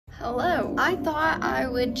Hello. I thought I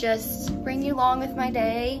would just bring you along with my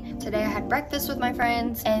day. Today I had breakfast with my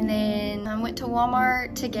friends and then I went to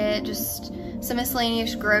Walmart to get just some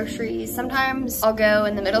miscellaneous groceries. Sometimes I'll go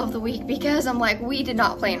in the middle of the week because I'm like, we did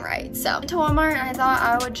not plan right. So I went to Walmart and I thought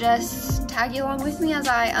I would just tag you along with me as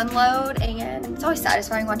I unload, and it's always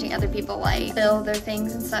satisfying watching other people like fill their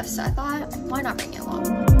things and stuff. So I thought, why not bring you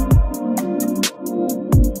along?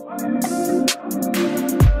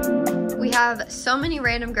 We have so many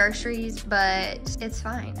random groceries, but it's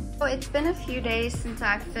fine. So it's been a few days since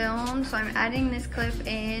I filmed, so I'm adding this clip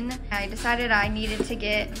in. I decided I needed to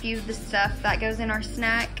get a few of the stuff that goes in our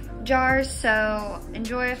snack jars, so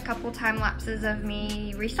enjoy a couple time lapses of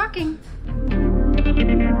me restocking.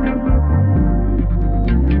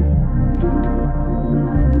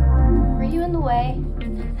 Were you in the way?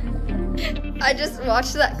 I just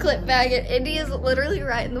watched that clip back and Indy is literally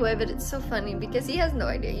right in the way, but it's so funny because he has no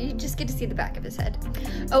idea. You just get to see the back of his head.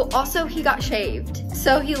 Oh, also he got shaved,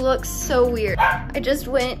 so he looks so weird. I just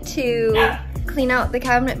went to clean out the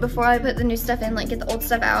cabinet before I put the new stuff in, like get the old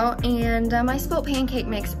stuff out, and I spilled pancake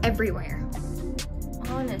mix everywhere.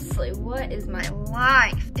 Honestly, what is my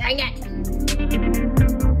life? Dang it!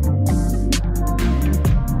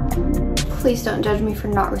 Please don't judge me for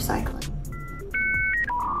not recycling.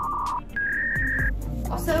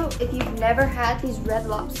 Also, if you've never had these Red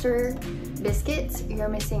Lobster biscuits, you're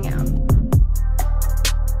missing out.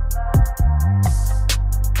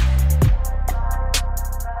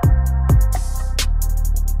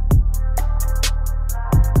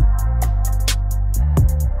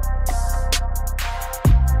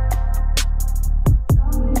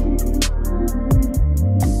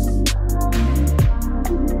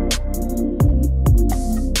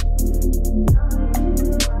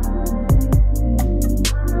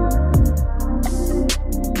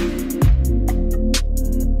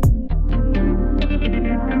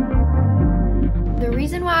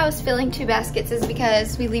 Filling 2 baskets is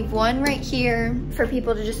because we leave one right here for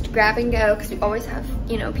people to just grab and go, because we always have,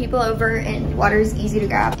 you know, people over and water is easy to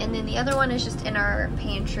grab. And then the other one is just in our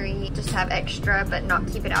pantry, just to have extra but not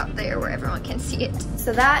keep it out there where everyone can see it.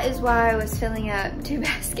 So that is why I was filling up 2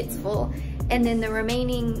 baskets full, and then the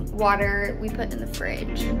remaining water we put in the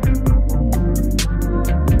fridge.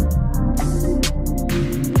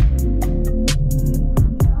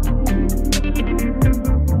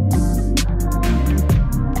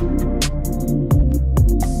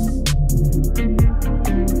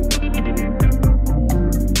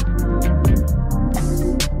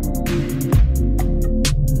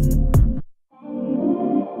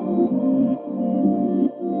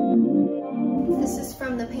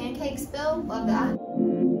 Love that.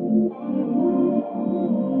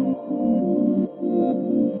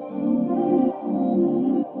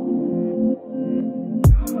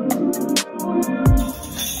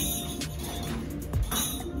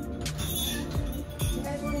 You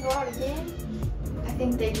guys want to go out again? I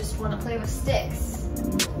think they just want to play with sticks.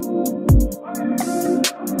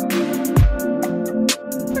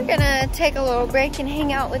 We're gonna take a little break and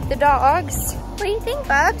hang out with the dogs. What do you think,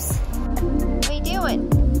 Bubs? What are you doing?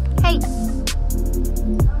 Hey.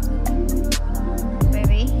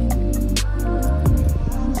 Baby.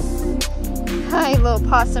 Hi, little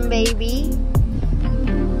possum baby.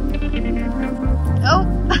 Oh.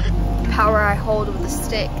 Power I hold with a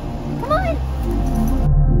stick. Come on.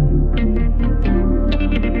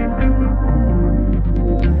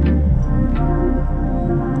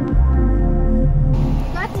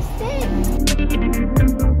 You got the stick.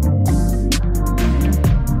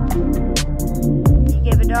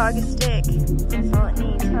 Give a dog a stick. That's all it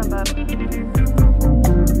needs, huh, bub?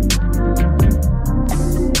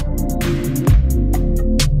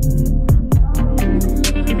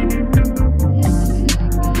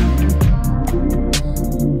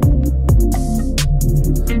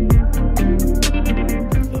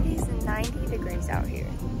 It is 90 degrees out here.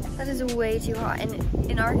 That is way too hot. And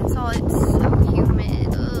in Arkansas, it's so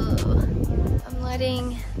humid. Ugh. I'm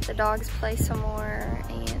letting the dogs play some more,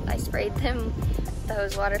 and I sprayed them the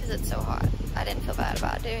hose water because it's so hot. I didn't feel bad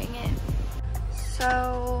about doing it.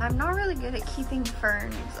 So I'm not really good at keeping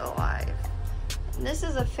ferns alive. And this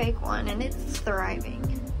is a fake one and it's thriving.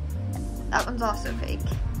 That one's also fake.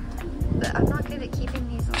 But I'm not good at keeping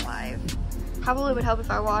these alive. Probably would help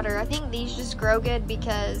if I water. I think these just grow good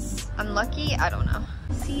because I'm lucky. I don't know.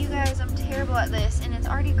 See, you guys, I'm terrible at this and it's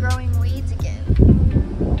already growing weeds again.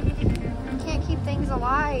 I can't keep things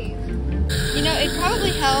alive. You know, it'd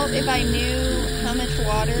probably help if I knew how much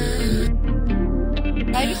water.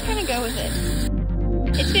 I just kind of go with it.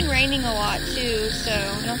 It's been raining a lot too, so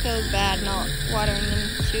I don't feel as bad not watering them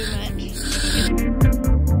too much.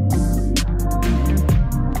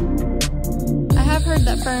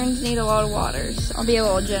 that ferns need a lot of water, so I'll be a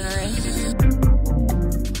little generous.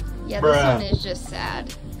 Yeah, this one is just sad.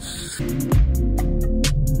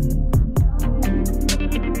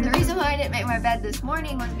 The reason why I didn't make my bed this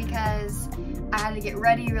morning was because I had to get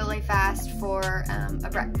ready really fast for a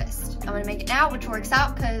breakfast. I'm gonna make it now, which works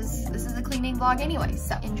out because this is a cleaning vlog anyway,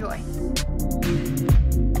 so enjoy.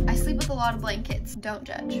 I sleep with a lot of blankets, don't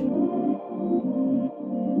judge.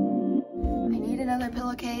 I need another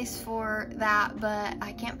pillowcase for that, but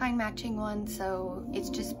I can't find matching ones, so it's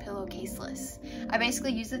just pillowcaseless. I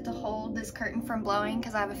basically use it to hold this curtain from blowing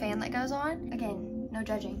because I have a fan that goes on. Again, no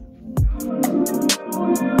judging.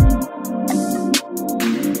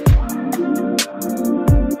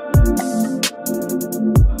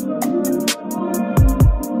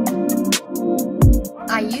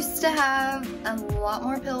 I used to have a lot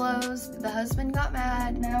more pillows. The husband got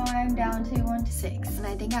mad. Now I'm down to 1 to 6, and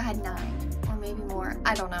I think I had 9 or maybe more.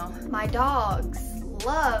 I don't know. My dogs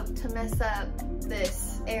love to mess up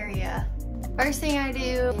this area. First thing I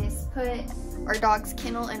do is put our dog's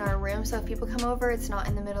kennel in our room, so if people come over, it's not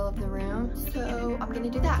in the middle of the room. So I'm gonna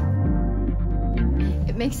do that.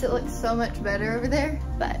 It makes it look so much better over there,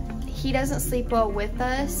 but he doesn't sleep well with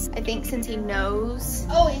us. I think since he knows,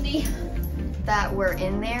 oh Indy, that we're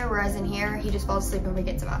in there, whereas in here, he just falls asleep and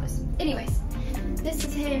forgets about us. Anyways, this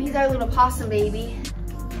is him. He's our little possum baby.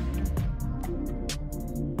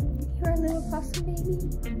 You're our little possum baby.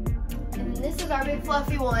 And this is our big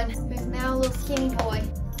fluffy one, who's now a little skinny boy.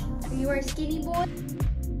 Are you our skinny boy?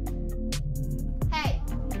 Hey.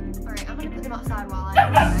 All right, I'm gonna put them outside while I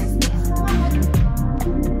organize this. Come on.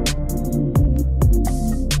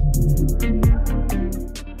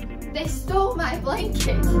 They stole my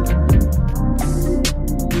blanket.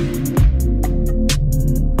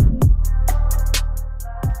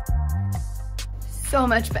 So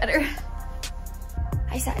much better.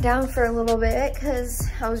 I sat down for a little bit because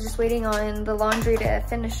I was just waiting on the laundry to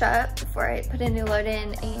finish up before I put a new load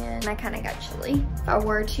in, and I kind of got chilly. If I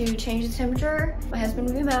were to change the temperature, my husband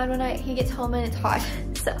would be mad when he gets home and it's hot.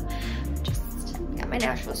 So just got my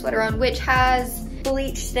Nashville sweater on, which has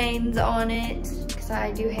bleach stains on it because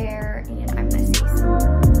I do hair and I'm messy.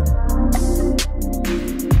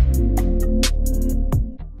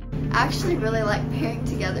 I actually really like pairing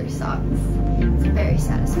together socks. It's very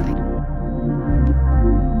satisfying.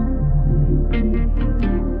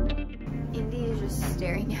 Indy is just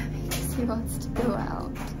staring at me because he wants to go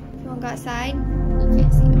out. You want to go outside? You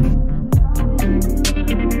can't see him.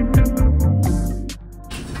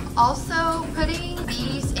 Also, putting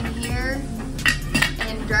these in here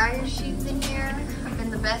and dryer sheets in here have been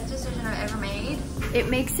the best decision I've ever made. It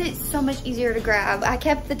makes it so much easier to grab. I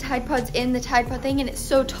kept the Tide Pods in the Tide Pod thing and it's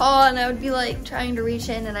so tall and I would be like trying to reach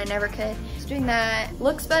in and I never could. Just doing that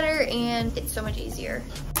looks better and it's so much easier.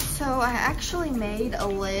 So I actually made a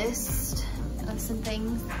list of some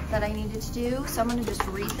things that I needed to do. So I'm gonna just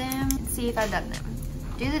read them and see if I've done them.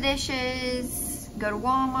 Do the dishes, go to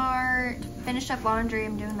Walmart, finish up laundry,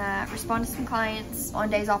 I'm doing that, respond to some clients. On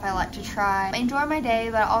days off I like to try enjoy my day,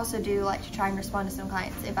 but I also do like to try and respond to some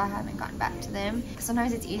clients if I haven't gotten back to them.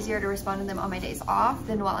 Sometimes it's easier to respond to them on my days off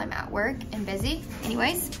than while I'm at work and busy.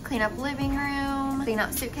 Anyways, clean up living room, clean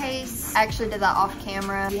out suitcase. I actually did that off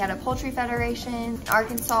camera. We had a poultry federation in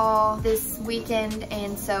Arkansas this weekend,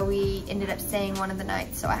 and so we ended up staying one of the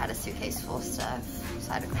nights, so I had a suitcase full of stuff. So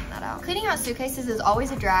I had to clean that out. Cleaning out suitcases is always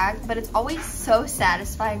a drag, but it's always so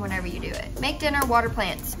satisfying whenever you do it. Make dinner, water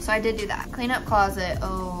plants. So I did do that. Clean up closet.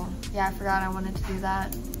 Oh, yeah, I forgot I wanted to do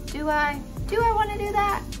that. Do I want to do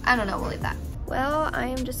that? I don't know, we'll leave that. Well, I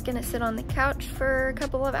am just gonna sit on the couch for a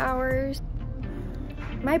couple of hours.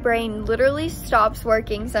 My brain literally stops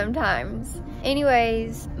working sometimes.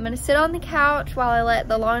 Anyways, I'm gonna sit on the couch while I let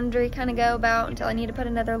the laundry kind of go about until I need to put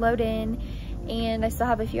another load in. And I still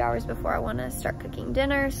have a few hours before I want to start cooking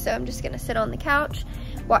dinner, so I'm just gonna sit on the couch,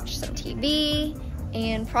 watch some TV,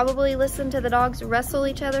 and probably listen to the dogs wrestle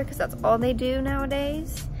each other because that's all they do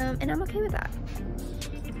nowadays. And I'm okay with that.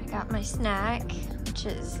 I got my snack, which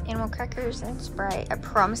is animal crackers and Sprite. I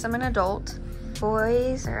promise I'm an adult.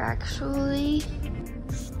 Boys are actually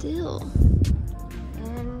still.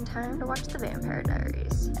 And time to watch the Vampire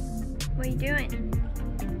Diaries. What are you doing?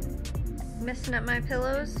 Messing up my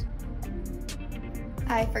pillows?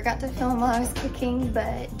 I forgot to film while I was cooking,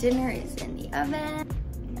 but dinner is in the oven.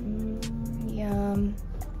 Yum.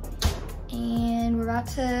 And we're about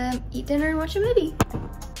to eat dinner and watch a movie.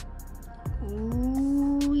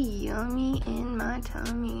 Ooh, yummy in my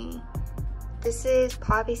tummy. This is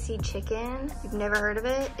poppy seed chicken. If you've never heard of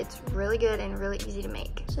it, it's really good and really easy to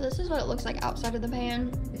make. So this is what it looks like outside of the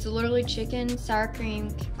pan. It's literally chicken, sour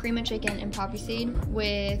cream, cream of chicken, and poppy seed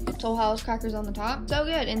with Toll House crackers on the top. So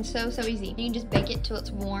good and so easy. You can just bake it till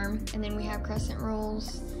it's warm. And then we have crescent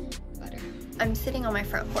rolls, butter. I'm sitting on my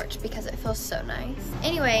front porch because it feels so nice.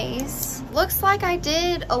 Anyways, looks like I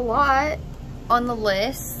did a lot on the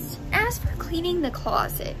list. As for cleaning the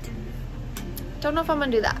closet, don't know if I'm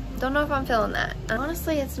gonna do that. Don't know if I'm feeling that.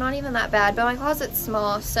 Honestly, it's not even that bad, but my closet's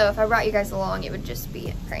small, so if I brought you guys along, it would just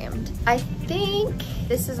be crammed. I think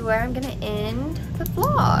this is where I'm gonna end the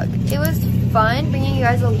vlog. It was fun bringing you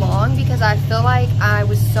guys along because I feel like I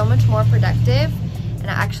was so much more productive and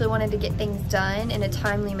I actually wanted to get things done in a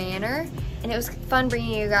timely manner. And it was fun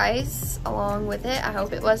bringing you guys along with it. I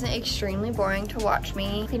hope it wasn't extremely boring to watch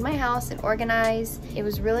me clean my house and organize. It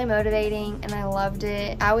was really motivating and I loved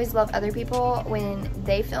it. I always love other people when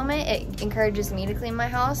they film it. It encourages me to clean my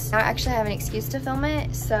house. I actually have an excuse to film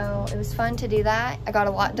it, so it was fun to do that. I got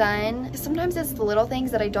a lot done. Sometimes it's the little things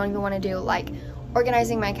that I don't even want to do, like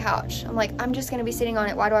organizing my couch. I'm like, I'm just gonna be sitting on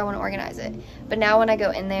it. Why do I want to organize it? But now when I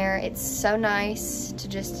go in there, it's so nice to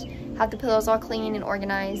just have the pillows all clean and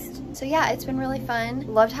organized. So yeah, it's been really fun.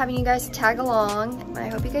 Loved having you guys tag along. I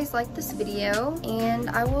hope you guys liked this video and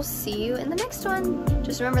I will see you in the next one.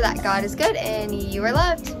 Just remember that God is good and you are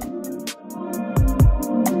loved.